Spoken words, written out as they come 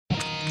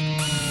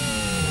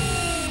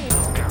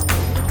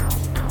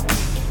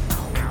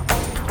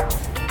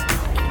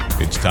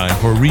time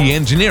for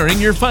re-engineering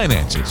your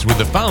finances with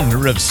the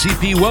founder of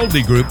CP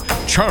Weldy Group,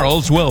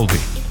 Charles Weldy.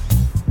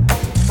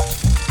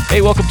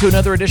 Hey, welcome to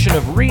another edition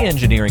of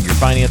Re-Engineering Your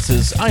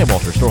Finances. I am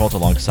Walter Storholt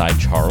alongside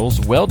Charles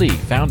Weldy,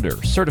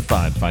 founder,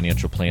 certified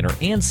financial planner,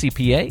 and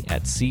CPA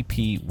at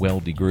CP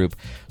Weldy Group,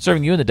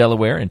 serving you in the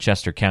Delaware and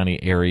Chester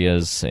County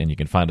areas, and you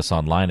can find us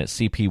online at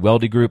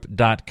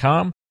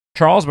cpweldygroup.com.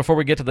 Charles, before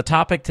we get to the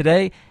topic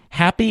today,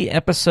 happy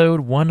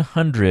episode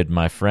 100,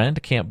 my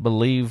friend. Can't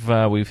believe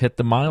we've hit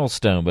the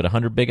milestone, but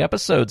 100 big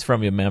episodes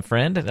from you, my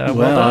friend.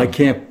 Well, I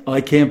can't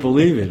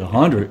believe it.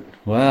 100.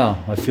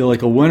 Wow, I feel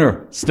like a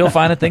winner. Still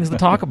finding things to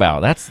talk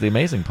about. That's the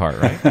amazing part,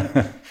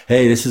 right?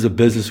 Hey, this is a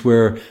business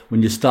where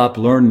when you stop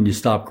learning, you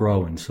stop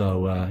growing.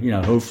 So,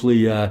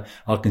 hopefully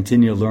I'll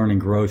continue to learn and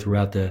grow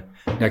throughout the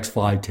next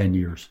 5-10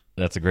 years.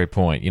 That's a great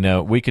point.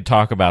 We could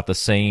talk about the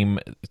same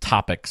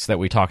topics that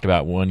we talked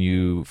about when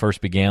you first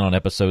began on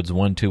episodes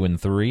 1, 2, and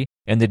 3,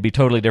 and they'd be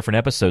totally different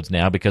episodes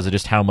now because of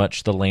just how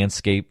much the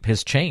landscape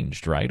has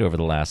changed, right, over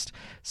the last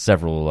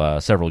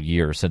several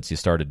years since you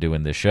started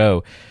doing this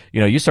show.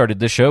 You started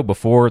this show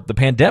before the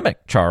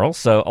pandemic, Charles,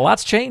 so a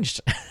lot's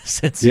changed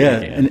since. Yeah,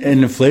 and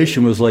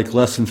inflation was like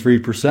less than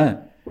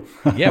 3%.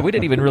 Yeah, we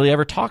didn't even really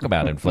ever talk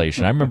about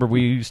inflation. I remember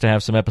we used to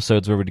have some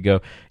episodes where we'd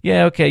go,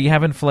 yeah, okay, you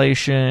have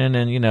inflation,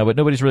 and but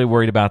nobody's really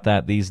worried about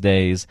that these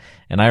days.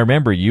 And I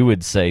remember you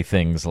would say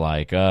things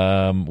like,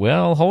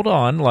 well, hold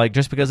on, like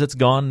just because it's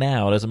gone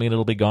now doesn't mean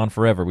it'll be gone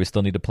forever. We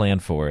still need to plan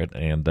for it.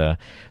 And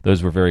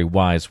those were very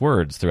wise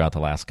words throughout the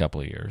last couple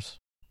of years.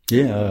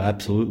 Yeah,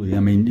 absolutely. I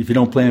mean, if you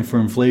don't plan for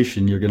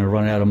inflation, you're going to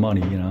run out of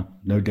money,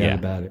 no doubt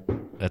about it.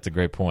 That's a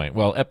great point.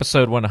 Well,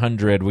 episode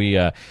 100, we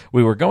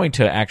were going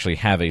to actually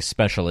have a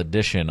special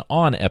edition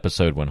on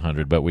episode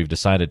 100, but we've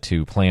decided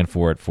to plan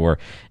for it for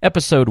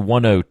episode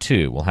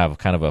 102. We'll have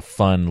kind of a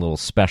fun little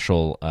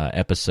special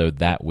episode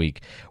that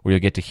week where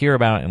you'll get to hear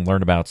about and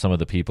learn about some of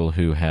the people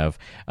who have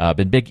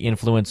been big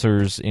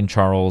influencers in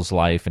Charles'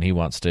 life, and he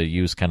wants to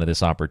use kind of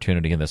this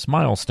opportunity and this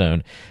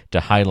milestone to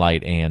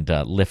highlight and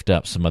lift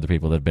up some other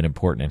people that have been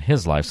important in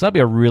his life. So that'll be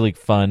a really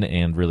fun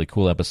and really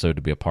cool episode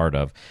to be a part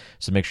of.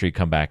 So make sure you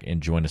come back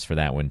and join us for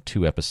that one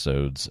 2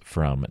 episodes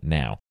from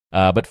now.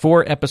 But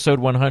for episode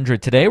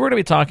 100 today, we're going to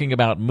be talking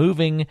about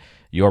moving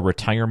your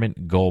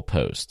retirement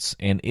goalposts.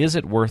 And is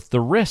it worth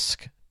the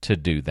risk to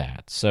do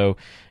that? So,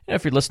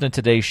 if you're listening to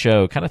today's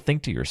show, kind of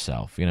think to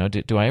yourself,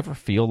 do I ever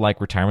feel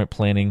like retirement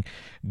planning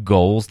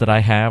goals that I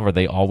have, are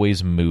they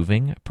always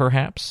moving,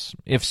 perhaps?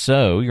 If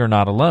so, you're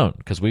not alone,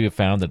 because we have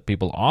found that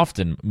people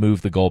often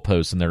move the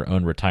goalposts in their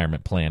own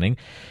retirement planning,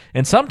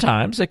 and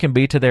sometimes it can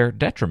be to their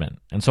detriment.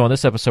 And so on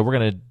this episode, we're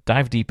going to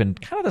dive deep in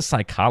kind of the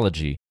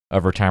psychology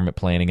of retirement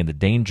planning and the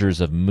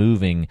dangers of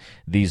moving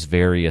these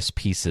various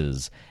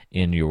pieces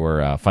in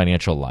your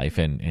financial life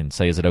and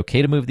say, is it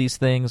okay to move these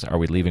things? Are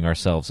we leaving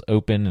ourselves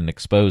open and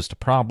exposed to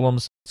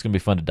problems? It's going to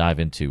be fun to dive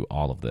into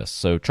all of this.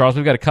 So, Charles,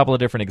 we've got a couple of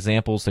different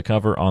examples to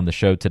cover on the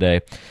show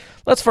today.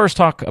 Let's first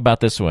talk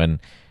about this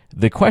one.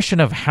 The question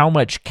of how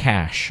much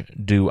cash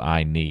do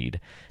I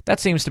need? That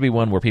seems to be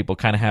one where people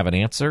kind of have an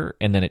answer,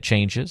 and then it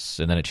changes,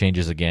 and then it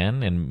changes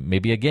again, and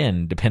maybe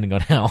again, depending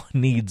on how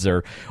needs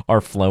are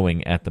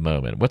flowing at the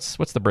moment. What's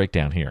the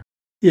breakdown here?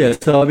 Yeah,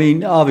 so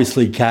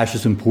obviously cash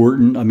is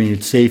important.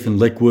 It's safe and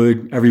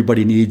liquid.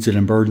 Everybody needs an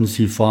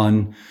emergency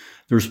fund.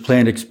 There's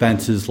planned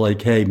expenses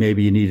like, hey,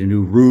 maybe you need a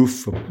new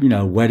roof,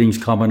 weddings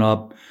coming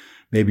up.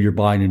 Maybe you're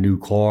buying a new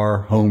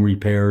car, home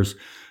repairs.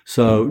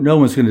 So no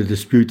one's going to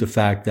dispute the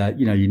fact that,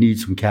 you need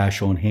some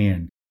cash on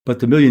hand. But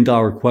the $1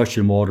 million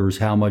question, Walter, is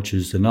how much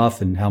is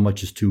enough and how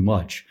much is too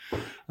much?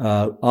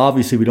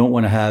 Obviously, we don't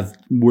want to have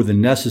more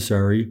than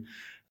necessary.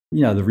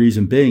 The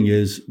reason being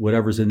is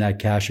whatever's in that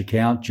cash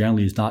account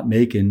generally is not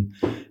making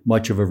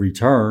much of a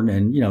return.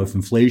 And, if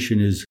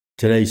inflation is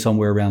today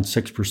somewhere around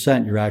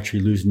 6%, you're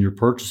actually losing your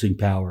purchasing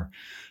power.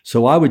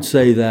 So I would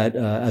say that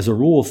as a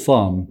rule of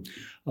thumb,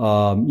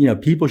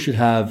 people should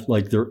have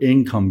like their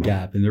income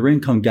gap. And their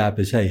income gap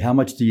is, hey, how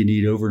much do you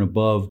need over and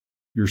above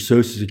your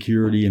Social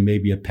Security and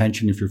maybe a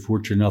pension if you're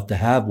fortunate enough to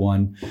have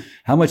one?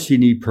 How much do you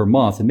need per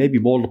month? And maybe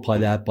multiply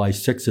that by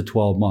 6 to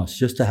 12 months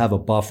just to have a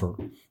buffer.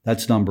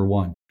 That's number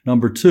one.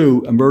 Number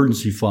two,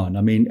 emergency fund.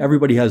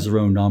 Everybody has their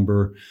own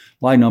number.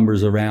 My number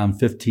is around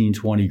 15,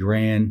 20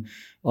 grand.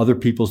 Other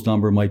people's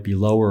number might be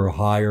lower or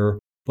higher.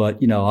 But,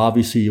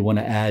 obviously you want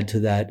to add to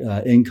that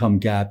income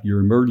gap, your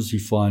emergency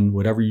fund,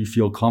 whatever you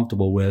feel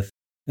comfortable with.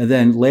 And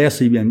then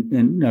lastly,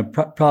 and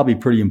probably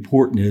pretty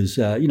important is,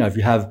 if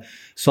you have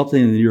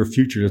something in the near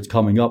future that's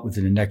coming up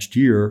within the next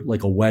year,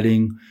 like a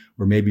wedding,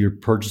 or maybe you're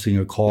purchasing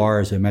a car,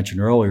 as I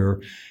mentioned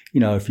earlier,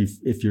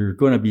 if you're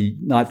going to be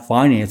not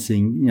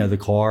financing, the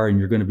car, and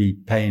you're going to be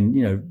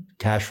paying,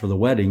 cash for the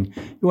wedding,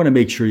 you want to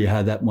make sure you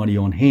have that money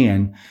on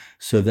hand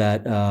so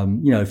that,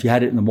 if you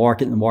had it in the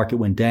market and the market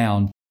went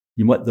down,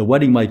 the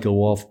wedding might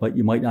go off, but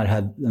you might not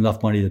have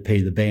enough money to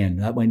pay the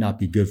band. That might not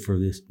be good for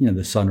this,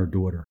 the son or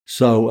daughter.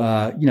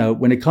 So,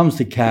 when it comes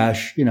to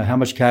cash, how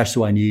much cash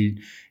do I need?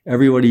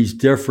 Everybody's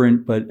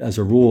different, but as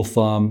a rule of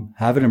thumb,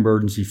 have an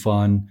emergency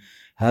fund,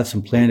 have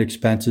some planned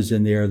expenses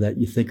in there that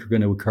you think are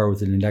going to occur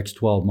within the next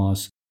 12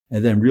 months,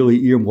 and then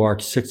really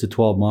earmark 6 to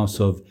 12 months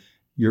of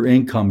your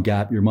income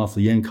gap, your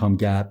monthly income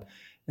gap.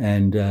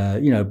 And,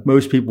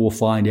 most people will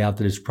find out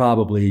that it's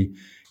probably,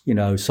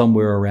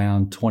 somewhere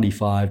around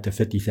 $25,000 to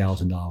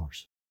 $50,000.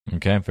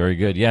 Okay, very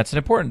good. Yeah, it's an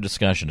important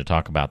discussion to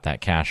talk about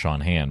that cash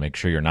on hand. Make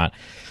sure you're not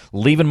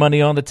leaving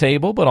money on the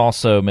table, but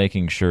also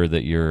making sure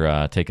that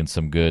you're taking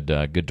some good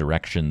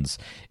directions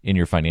in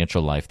your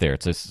financial life there.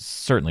 It's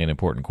certainly an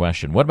important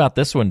question. What about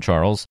this one,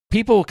 Charles?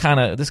 People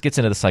this gets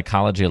into the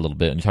psychology a little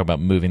bit, and you talk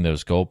about moving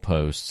those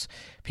goalposts.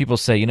 People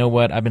say, you know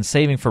what, I've been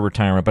saving for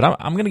retirement, but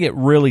I'm going to get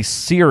really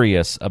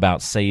serious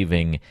about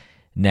saving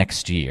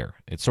next year.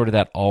 It's sort of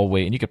that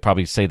always, and you could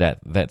probably say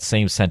that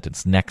same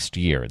sentence, next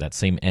year, that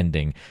same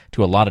ending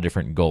to a lot of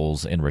different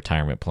goals in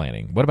retirement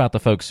planning. What about the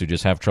folks who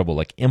just have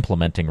trouble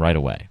implementing right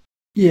away?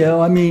 Yeah,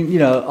 I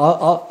mean,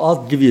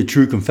 I'll give you a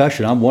true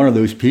confession. I'm one of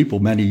those people.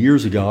 Many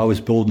years ago, I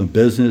was building a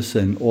business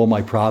and all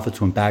my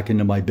profits went back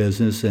into my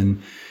business. And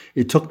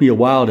it took me a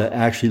while to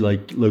actually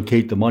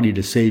locate the money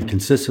to save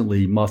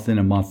consistently month in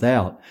and month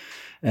out.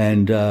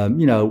 And,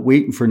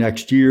 waiting for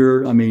next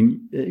year, I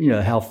mean,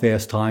 how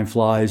fast time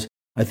flies.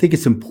 I think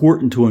it's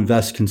important to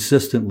invest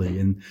consistently.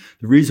 And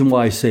the reason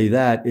why I say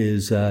that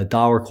is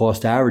dollar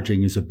cost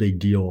averaging is a big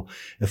deal.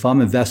 If I'm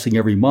investing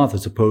every month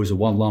as opposed to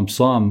one lump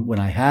sum when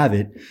I have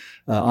it,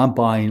 I'm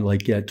buying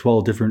at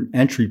 12 different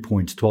entry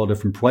points, 12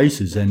 different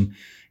prices. And,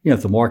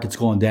 if the market's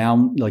going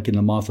down in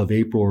the month of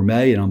April or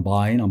May and I'm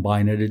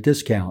buying at a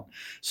discount.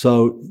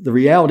 So the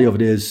reality of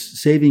it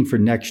is saving for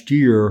next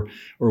year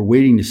or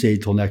waiting to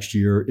save till next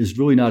year is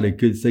really not a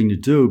good thing to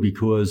do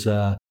because,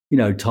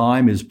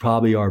 time is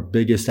probably our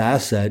biggest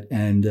asset.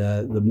 And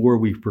the more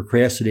we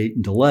procrastinate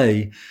and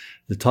delay,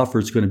 the tougher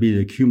it's going to be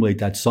to accumulate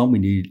that sum we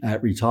need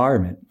at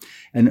retirement.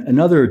 And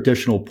another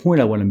additional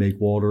point I want to make,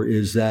 Walter,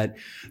 is that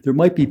there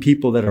might be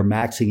people that are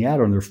maxing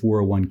out on their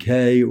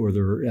 401k or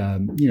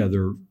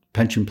their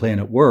pension plan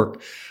at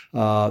work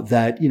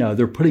that,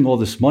 they're putting all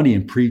this money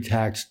in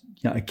pre-tax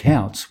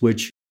accounts,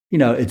 which,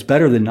 it's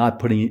better than not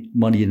putting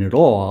money in at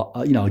all.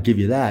 I'll give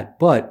you that.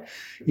 But,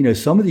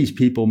 some of these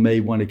people may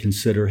want to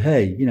consider,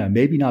 hey,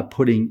 maybe not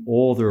putting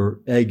all their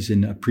eggs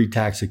in a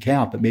pre-tax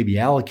account, but maybe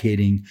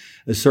allocating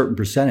a certain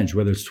percentage,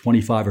 whether it's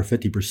 25 or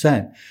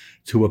 50%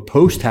 to a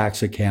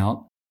post-tax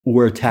account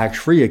or a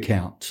tax-free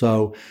account.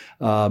 So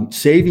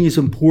saving is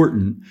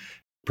important.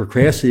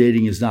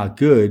 Procrastinating is not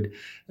good.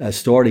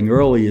 Starting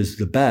early is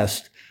the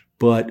best.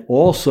 But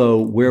also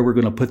where we're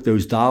going to put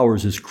those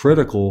dollars is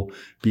critical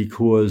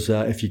because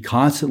if you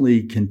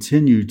constantly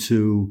continue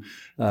to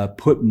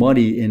put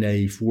money in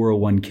a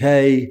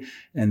 401k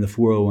and the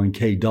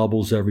 401k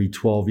doubles every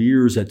 12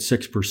 years at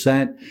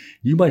 6%,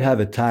 you might have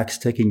a tax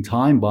ticking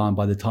time bomb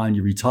by the time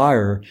you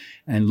retire.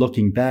 And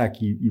looking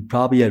back, you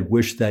probably had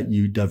wished that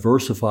you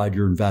diversified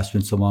your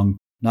investments among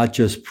not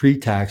just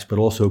pre-tax, but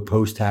also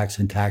post-tax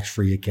and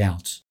tax-free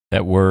accounts.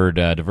 That word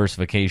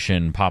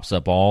diversification pops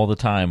up all the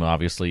time,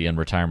 obviously, in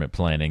retirement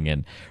planning,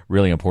 and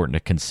really important to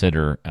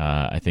consider,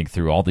 I think,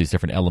 through all these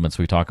different elements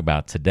we talk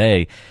about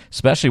today,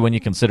 especially when you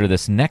consider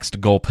this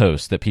next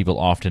goalpost that people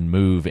often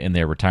move in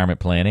their retirement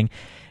planning,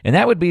 and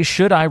that would be,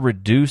 should I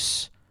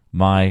reduce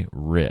my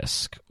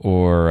risk?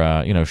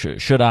 Or,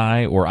 should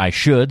I, or I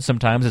should,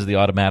 sometimes is the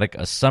automatic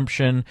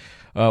assumption.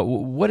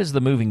 What is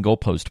the moving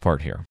goalpost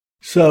part here?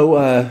 So,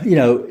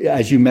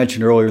 as you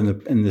mentioned earlier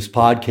in this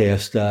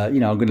podcast,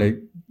 I'm going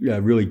to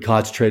really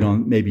concentrate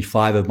on maybe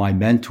 5 of my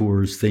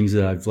mentors, things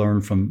that I've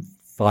learned from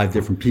 5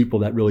 different people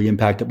that really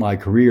impacted my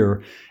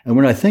career. And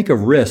when I think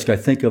of risk, I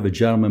think of a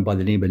gentleman by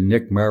the name of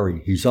Nick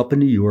Murray. He's up in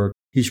New York.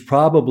 He's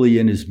probably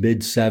in his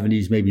mid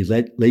 70s, maybe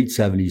late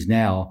 70s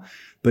now,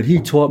 but he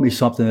taught me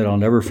something that I'll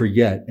never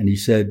forget. And he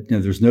said,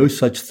 there's no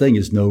such thing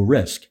as no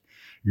risk.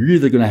 You're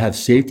either going to have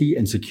safety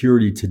and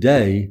security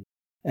today,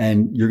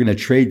 and you're going to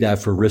trade that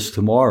for risk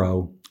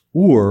tomorrow,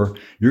 or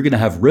you're going to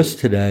have risk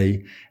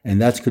today, and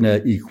that's going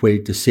to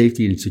equate to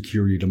safety and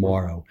security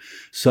tomorrow.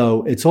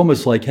 So it's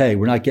almost like, hey,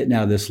 we're not getting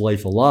out of this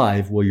life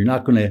alive. Well, you're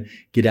not going to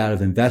get out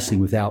of investing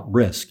without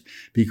risk,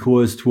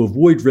 because to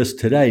avoid risk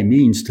today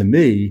means to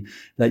me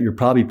that you're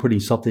probably putting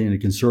something in a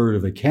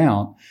conservative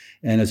account.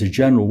 And as a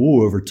general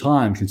rule, over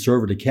time,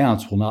 conservative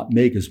accounts will not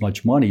make as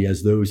much money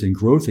as those in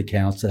growth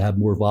accounts that have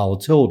more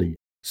volatility.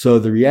 So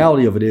the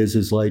reality of it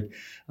is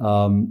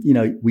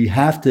we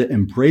have to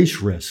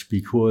embrace risk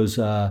because,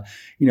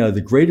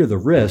 the greater the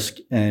risk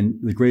and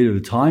the greater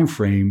the time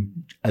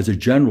frame, as a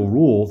general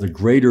rule, the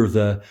greater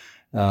the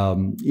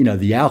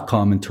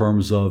outcome in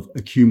terms of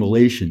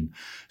accumulation.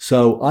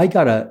 So I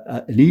got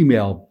an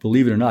email,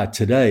 believe it or not,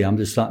 today. I'm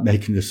just not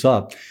making this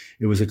up.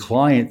 It was a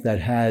client that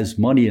has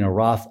money in a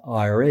Roth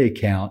IRA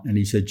account. And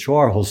he said,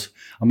 Charles,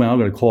 I'm going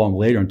to call him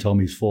later and tell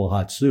him he's full of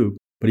hot soup.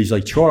 But he's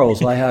like,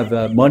 Charles, I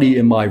have money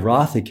in my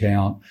Roth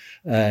account,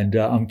 and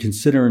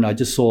I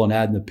just saw an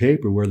ad in the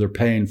paper where they're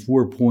paying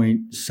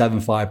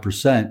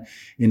 4.75%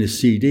 in a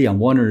CD. I'm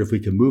wondering if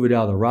we can move it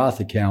out of the Roth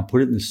account,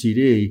 put it in the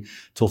CD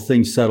till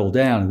things settle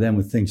down, and then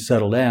when things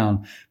settle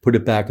down, put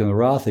it back in the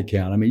Roth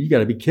account. I mean, you got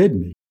to be kidding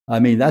me. I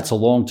mean, that's a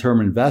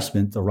long-term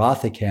investment, the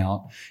Roth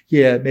account.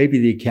 Yeah, maybe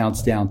the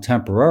account's down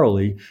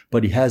temporarily,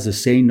 but he has the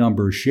same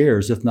number of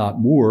shares, if not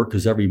more,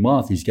 because every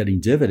month he's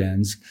getting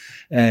dividends.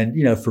 And,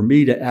 for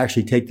me to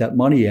actually take that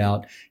money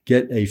out,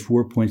 get a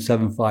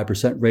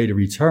 4.75% rate of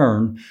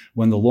return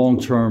when the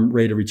long-term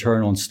rate of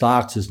return on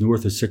stocks is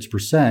north of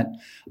 6%,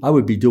 I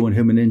would be doing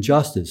him an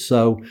injustice.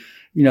 So,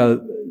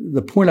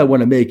 the point I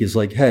want to make is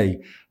like, hey,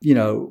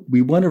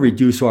 we want to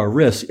reduce our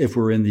risk if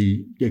we're in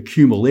the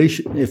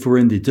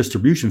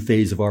distribution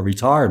phase of our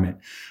retirement.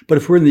 But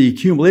if we're in the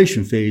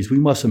accumulation phase, we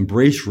must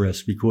embrace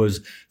risk,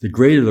 because the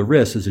greater the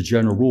risk, as a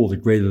general rule, the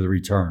greater the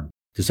return.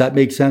 Does that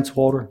make sense,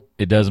 Walter?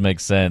 It does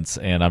make sense,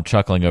 and I'm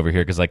chuckling over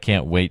here because I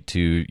can't wait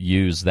to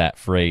use that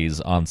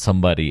phrase on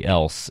somebody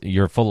else.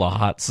 You're full of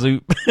hot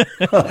soup.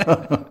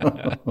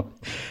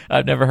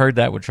 I've never heard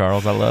that with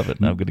Charles. I love it.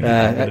 I'm going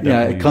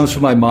to it comes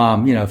from my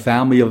mom.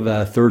 Family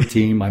of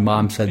 13. My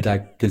mom said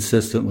that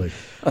consistently.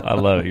 I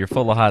love it. You're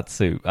full of hot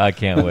soup. I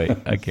can't wait.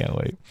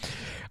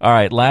 All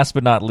right, last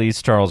but not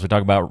least, Charles, we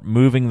talk about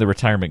moving the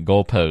retirement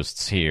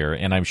goalposts here,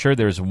 and I'm sure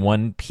there's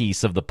one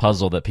piece of the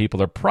puzzle that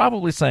people are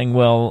probably saying,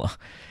 well,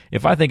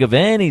 if I think of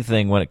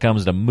anything when it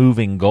comes to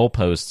moving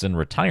goalposts in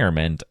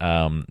retirement,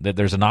 that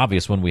there's an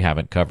obvious one we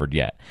haven't covered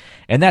yet,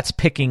 and that's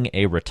picking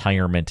a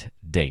retirement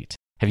date.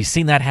 Have you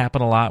seen that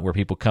happen a lot, where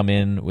people come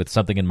in with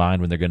something in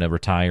mind when they're going to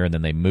retire, and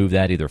then they move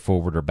that either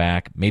forward or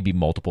back, maybe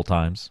multiple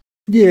times?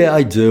 Yeah,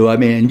 I do. I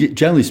mean,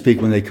 generally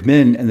speaking, when they come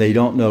in and they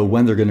don't know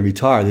when they're going to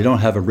retire, they don't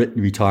have a written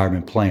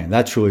retirement plan.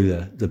 That's really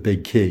the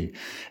big key.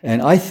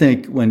 And I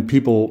think when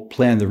people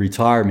plan the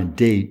retirement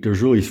date,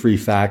 there's really three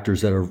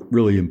factors that are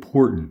really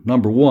important.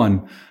 Number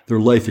one, their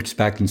life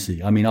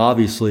expectancy. I mean,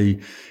 obviously,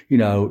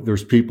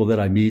 there's people that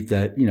I meet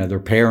that, their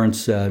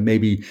parents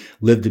maybe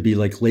lived to be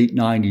like late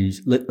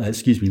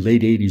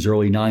 80s,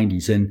 early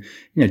 90s. And,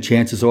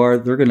 chances are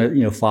they're going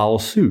to, follow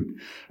suit.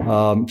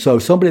 So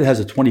somebody that has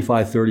a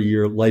 25,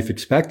 30-year life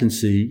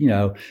expectancy,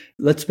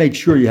 let's make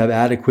sure you have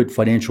adequate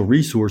financial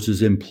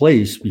resources in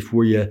place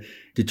before you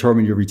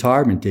determine your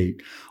retirement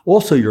date.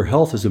 Also, your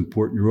health is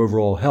important, your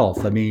overall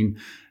health. I mean,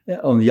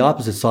 on the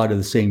opposite side of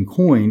the same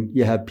coin,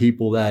 you have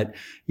people that,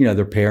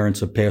 their parents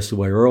have passed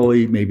away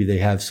early. Maybe they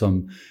have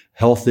some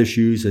health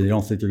issues and they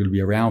don't think they're going to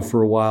be around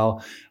for a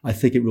while. I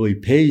think it really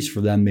pays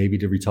for them maybe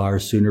to retire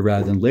sooner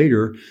rather than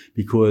later,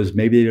 because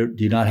maybe they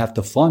do not have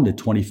to fund a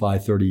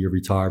 25, 30-year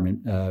retirement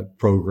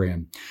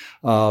program.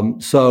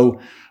 So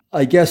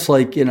I guess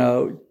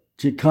to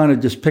kind of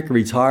just pick a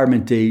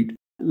retirement date,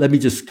 let me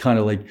just kind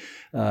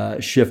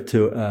of shift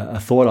to a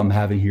thought I'm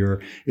having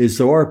here is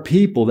there are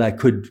people that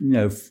could,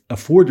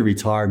 afford to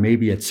retire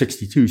maybe at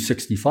 62,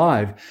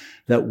 65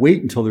 that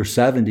wait until they're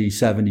 70,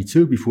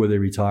 72 before they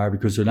retire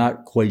because they're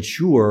not quite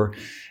sure.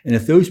 And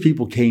if those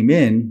people came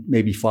in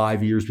maybe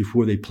 5 years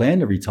before they plan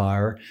to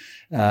retire,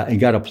 and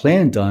got a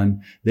plan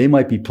done, they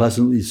might be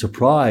pleasantly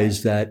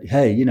surprised that,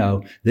 hey,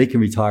 they can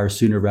retire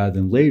sooner rather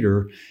than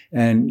later.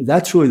 And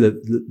that's really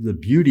the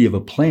beauty of a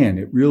plan.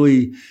 It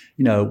really,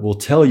 will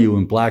tell you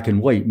in black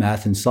and white,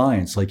 math and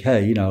science, like,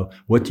 hey,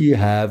 what do you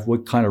have?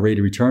 What kind of rate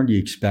of return do you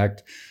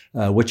expect?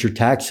 What's your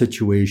tax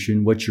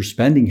situation? What's your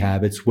spending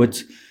habits?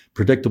 What's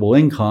predictable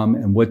income?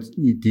 And what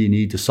do you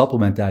need to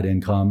supplement that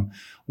income?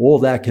 All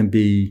that can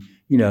be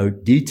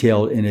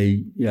detailed in a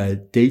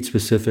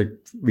date-specific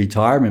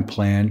retirement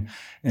plan.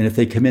 And if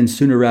they come in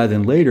sooner rather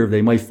than later,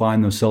 they might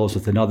find themselves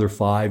with another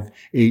 5,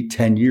 8,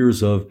 10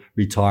 years of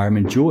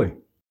retirement joy.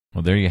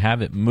 Well, there you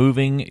have it.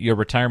 Moving your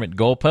retirement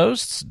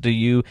goalposts. Do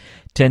you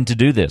tend to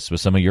do this with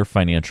some of your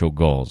financial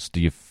goals? Do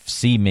you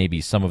see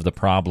maybe some of the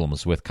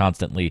problems with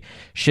constantly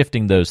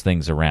shifting those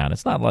things around?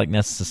 It's not like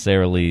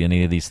necessarily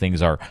any of these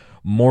things are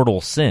mortal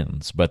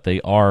sins, but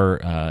they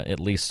are at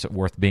least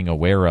worth being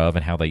aware of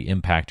and how they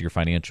impact your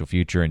financial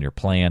future and your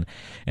plan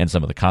and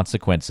some of the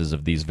consequences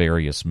of these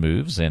various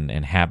moves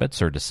and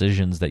habits or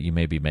decisions that you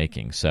may be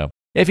making. So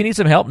if you need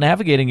some help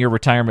navigating your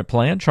retirement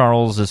plan,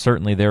 Charles is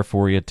certainly there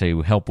for you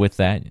to help with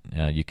that.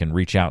 You can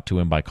reach out to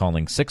him by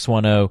calling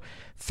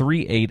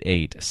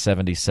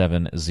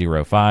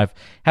 610-388-7705.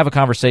 Have a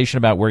conversation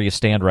about where you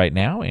stand right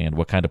now and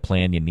what kind of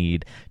plan you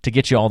need to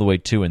get you all the way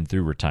to and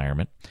through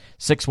retirement.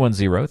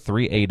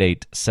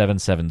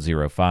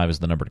 610-388-7705 is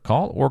the number to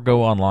call, or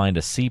go online to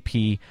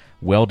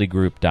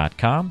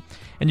cpweldygroup.com.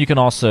 And you can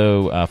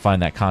also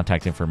find that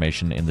contact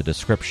information in the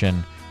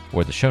description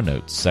or the show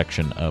notes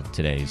section of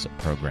today's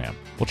program.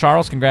 Well,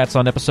 Charles, congrats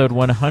on episode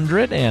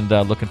 100, and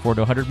looking forward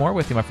to 100 more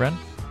with you, my friend.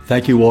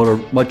 Thank you, Walter.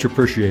 Much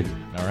appreciated.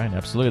 All right,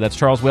 absolutely. That's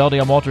Charles Weldy.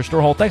 I'm Walter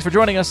Storholt. Thanks for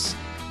joining us.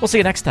 We'll see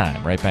you next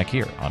time right back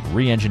here on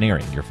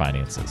Re-Engineering Your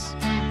Finances.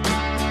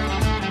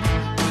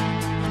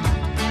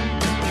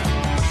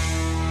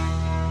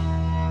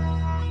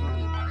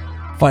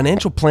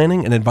 Financial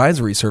planning and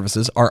advisory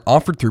services are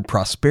offered through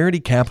Prosperity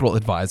Capital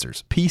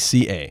Advisors,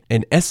 PCA,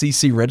 an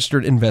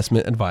SEC-registered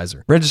investment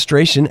advisor.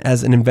 Registration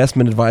as an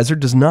investment advisor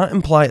does not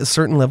imply a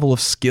certain level of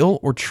skill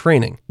or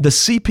training. The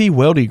CP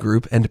Weldy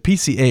Group and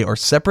PCA are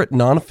separate,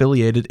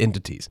 non-affiliated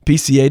entities.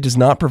 PCA does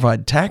not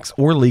provide tax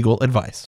or legal advice.